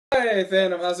Hey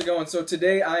fandom, how's it going? So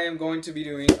today I am going to be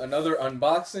doing another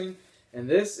unboxing, and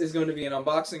this is going to be an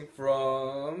unboxing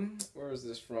from, where is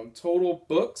this from? Total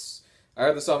Books. I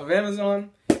heard this off of Amazon,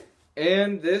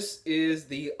 and this is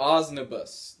the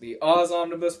Omnibus. The Oz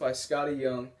Omnibus by Scotty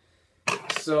Young.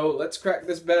 So let's crack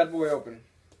this bad boy open.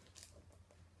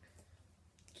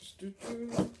 Use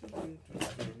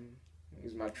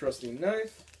my trusty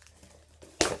knife.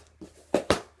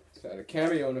 It's had a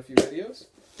cameo in a few videos.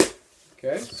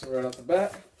 Okay, so right off the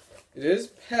bat, it is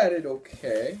padded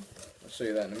okay. I'll show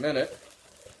you that in a minute.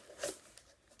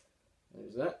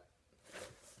 There's that.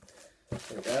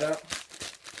 Take that out.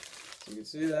 So you can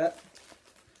see that.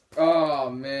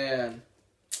 Oh, man.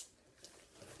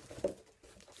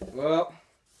 Well,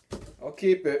 I'll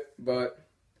keep it, but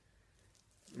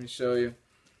let me show you.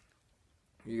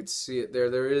 You can see it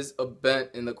there. There is a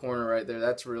bent in the corner right there.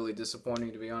 That's really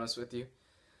disappointing, to be honest with you.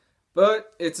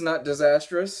 But it's not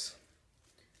disastrous.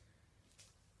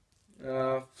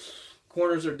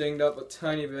 Corners are dinged up a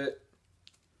tiny bit.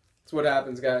 That's what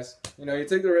happens, guys. You know, you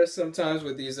take the risk sometimes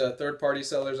with these third-party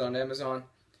sellers on Amazon.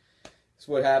 That's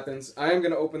what happens. I am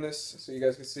going to open this so you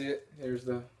guys can see it. Here's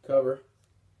the cover.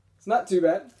 It's not too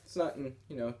bad. It's not in,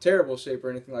 you know, terrible shape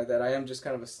or anything like that. I am just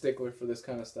kind of a stickler for this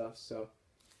kind of stuff. So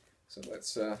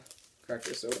let's crack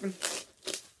this open.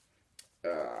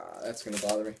 That's going to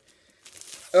bother me.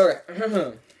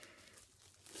 Okay.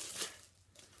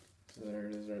 So there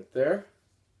it is right there.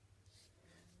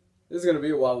 This is going to be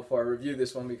a while before I review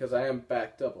this one because I am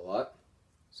backed up a lot.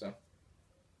 So,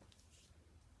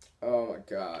 oh my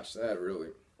gosh, that really,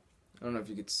 I don't know if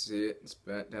you could see it. It's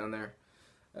bent down there.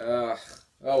 Oh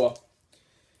well.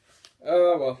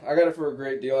 Oh well, I got it for a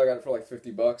great deal. I got it for like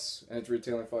 $50 and it's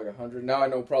retailing for like $100. Now I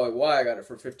know probably why I got it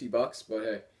for $50, but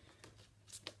hey.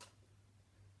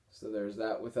 So there's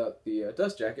that without the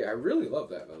dust jacket. I really love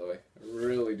that, by the way. I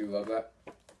really do love that.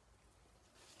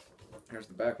 Here's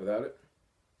the back without it.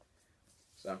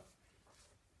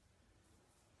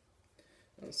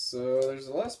 So there's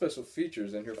a lot of special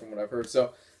features in here from what I've heard.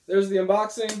 So there's the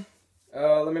unboxing.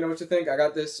 Let me know what you think. I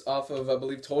got this off of, I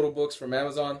believe, Total Books from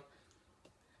Amazon.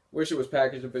 Wish it was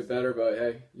packaged a bit better, but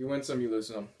hey, you win some, you lose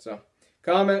some. So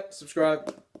comment,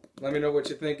 subscribe, let me know what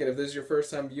you think. And if this is your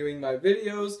first time viewing my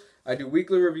videos, I do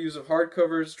weekly reviews of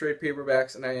hardcovers, trade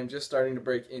paperbacks, and I am just starting to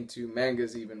break into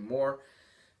mangas even more.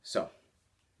 So,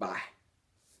 bye.